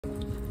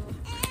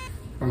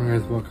Hi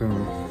guys,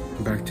 welcome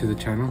back to the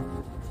channel.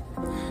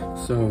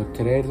 So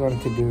today I just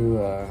wanted to do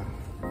a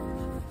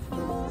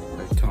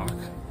talk.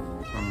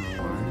 I don't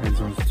know why. I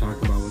just wanted to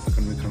talk about what's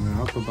going to be coming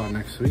up about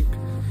next week,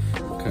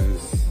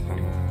 because I'm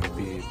going to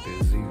be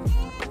busy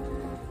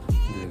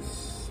this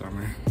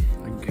summer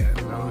again.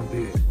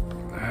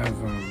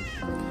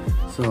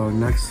 So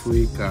next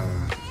week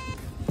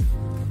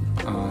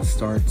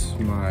starts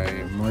my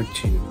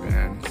marching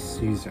band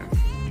season.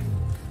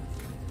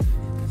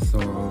 So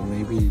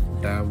maybe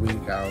that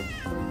week I'm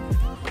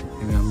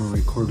gonna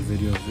record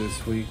videos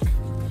this week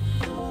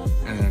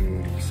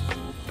and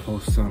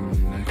post some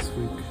next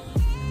week.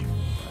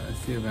 Let's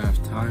see if I have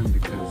time,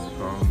 because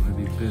I'm gonna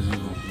be busy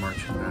with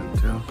marching band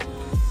too,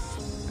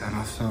 and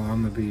also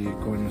I'm gonna be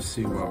going to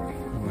see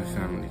my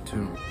family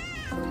too.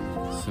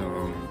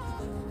 So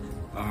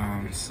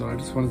I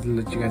just wanted to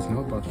let you guys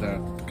know about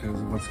that,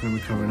 because what's gonna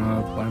be coming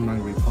up. I'm not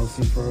gonna be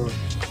posting for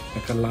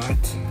like a lot.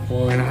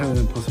 Well, I haven't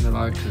been posting a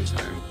lot because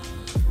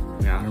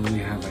I don't really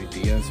have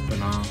ideas, but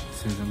now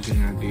since I'm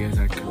getting ideas,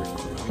 I can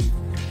record them.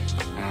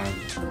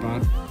 I've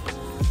bought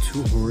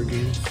 2 horror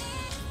games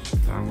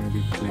that I'm going to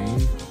be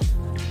playing.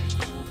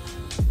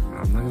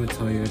 I'm not going to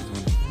tell you guys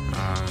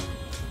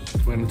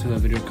when until the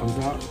video comes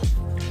out.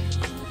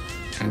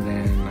 And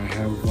then I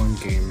have 1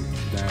 game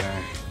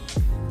that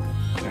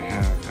I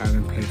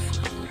haven't played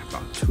for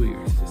about 2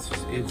 years.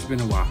 It's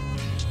been a while,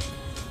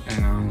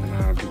 and I'm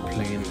going to be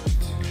playing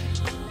it.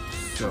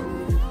 So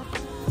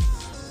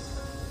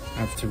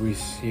I think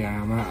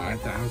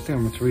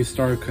I'm gonna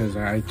restart, because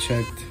I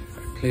checked, I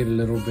played a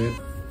little bit,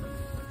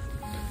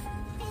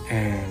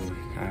 and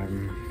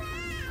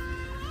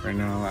right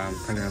now I'm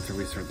probably gonna have to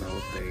restart the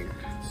whole thing,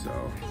 so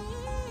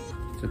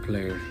to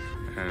play.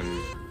 And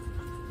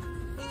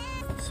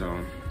so,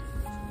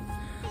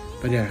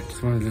 but yeah,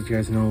 just wanted to let you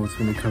guys know what's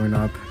gonna be coming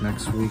up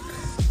next week.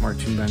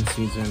 Marching band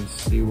season,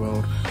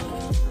 SeaWorld,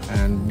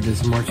 and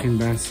this marching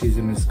band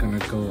season is gonna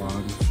go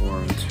on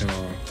for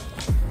until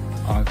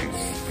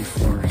August,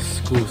 before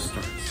school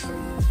starts.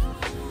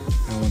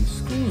 And when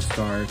school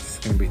starts,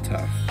 it's gonna be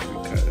tough,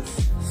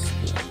 because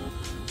school.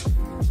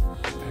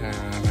 I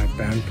have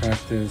band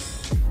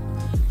practice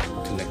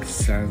to like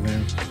 7. I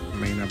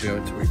may not be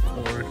able to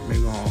record.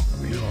 Maybe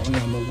only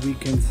on the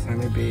weekends I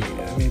may be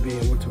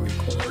able to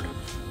record.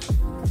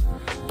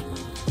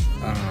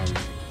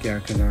 Yeah,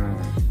 because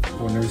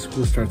whenever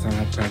school starts, I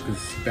have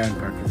band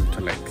practice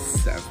until like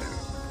 7.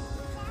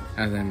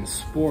 And then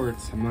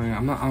sports,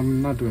 I'm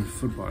not doing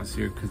football this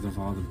year because of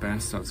all the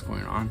band stuff's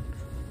going on.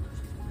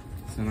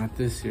 So not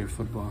this year,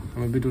 football.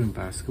 I'm gonna be doing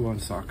basketball and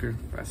soccer.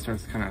 That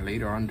starts kind of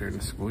later on during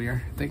the school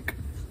year, I think.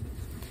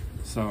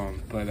 So,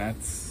 but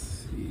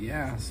that's,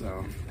 yeah,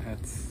 so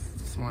that's,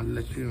 just want to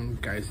let you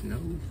guys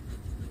know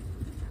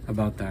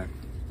about that.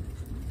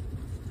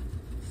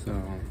 So,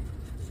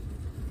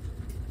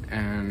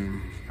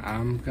 and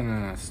I'm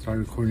gonna start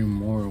recording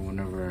more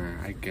whenever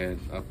I get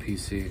a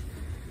PC.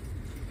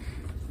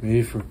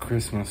 Maybe for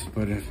Christmas,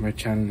 but if my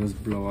channel does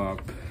blow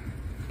up,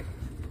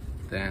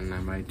 then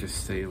I might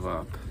just save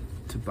up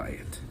to buy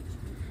it.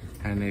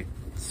 And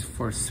it's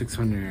for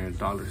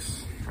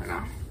 $600 right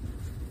now.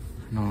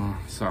 No,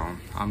 so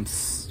I'm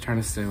trying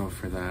to save up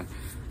for that.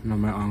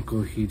 My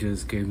uncle, he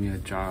just gave me a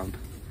job.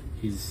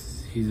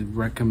 He's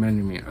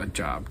recommending me a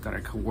job that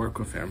I could work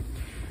with him,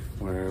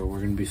 where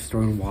we're gonna be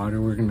storing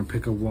water. We're gonna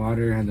pick up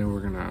water, and then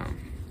we're gonna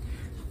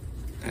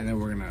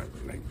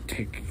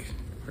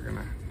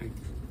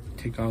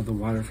take all the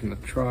water from the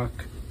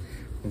truck,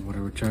 or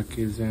whatever truck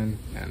is in.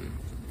 And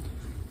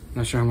I'm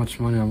not sure how much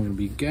money I'm gonna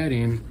be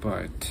getting,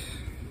 but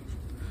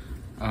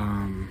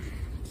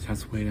just have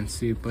to wait and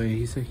see. But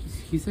he said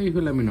he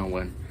could let me know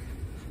when,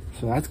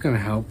 so that's gonna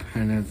help.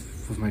 And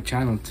with my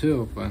channel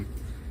too. But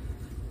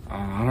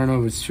I don't know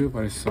if it's true,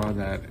 but I saw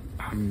that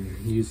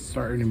you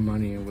start earning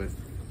money on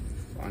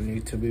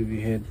YouTube if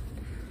you hit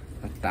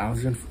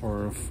 1,000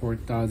 for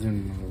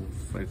 4,000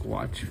 like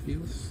watch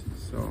views.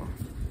 So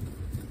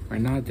right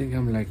now I think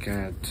I'm like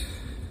at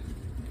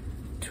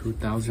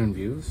 2,000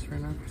 views right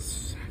now.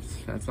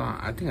 That's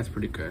I think that's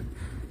pretty good.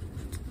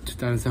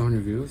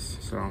 2,700 views.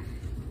 So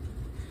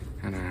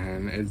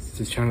and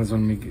this channel's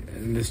only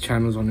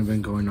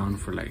been going on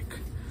for like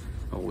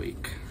a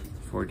week,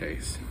 4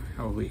 days,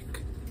 a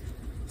week.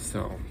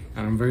 So,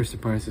 and I'm very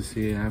surprised to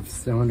see I have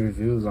 700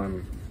 views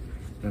on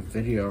the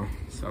video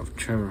of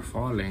Trevor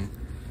falling.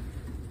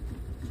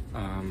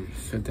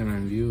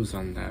 59 views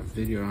on that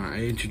video.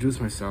 I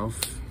introduced myself,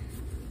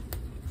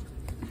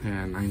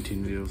 and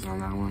 19 views on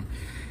that one.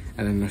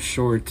 And then the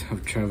short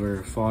of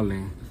Trevor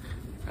falling,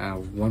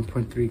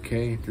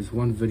 1.3K. There's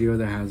one video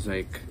that has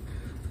like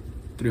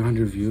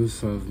 300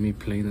 views of me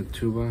playing the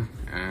tuba,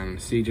 and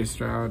CJ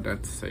Stroud,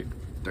 that's like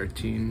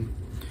 13.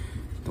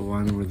 The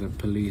one where the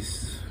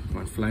police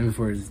went flying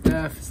for his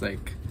death, it's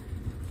like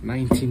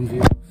 19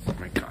 views. Oh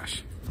my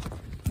gosh.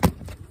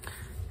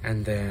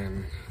 And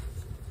then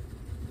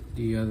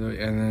the other,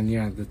 and then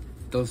yeah,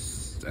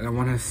 those, and I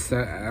want to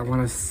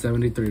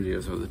 73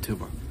 views of the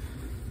tuba.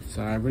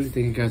 So I really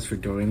thank you guys for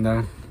doing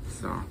that.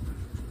 So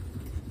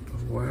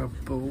Well,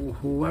 but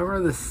whoever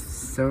the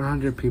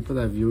 700 people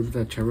that viewed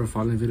that Trevor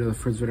Falling video, the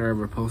first video I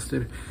ever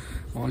posted,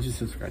 why don't you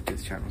subscribe to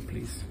this channel,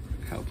 please?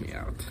 Help me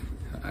out.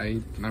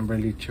 I'm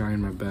really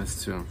trying my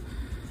best to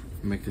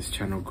make this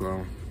channel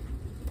grow.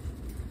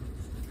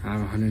 I have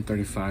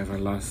 135. I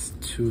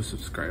lost 2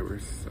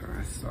 subscribers, so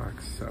that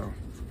sucks. So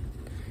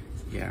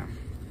yeah,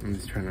 I'm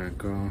just trying to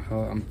grow.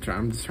 I'm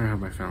just trying to help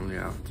my family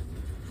out.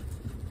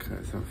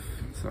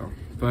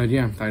 But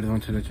yeah, I just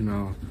wanted to let you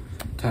know,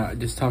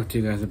 just talk to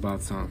you guys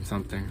about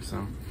something.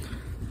 So,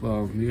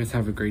 well, you guys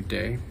have a great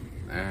day,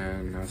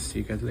 and I'll see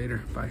you guys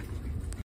later. Bye.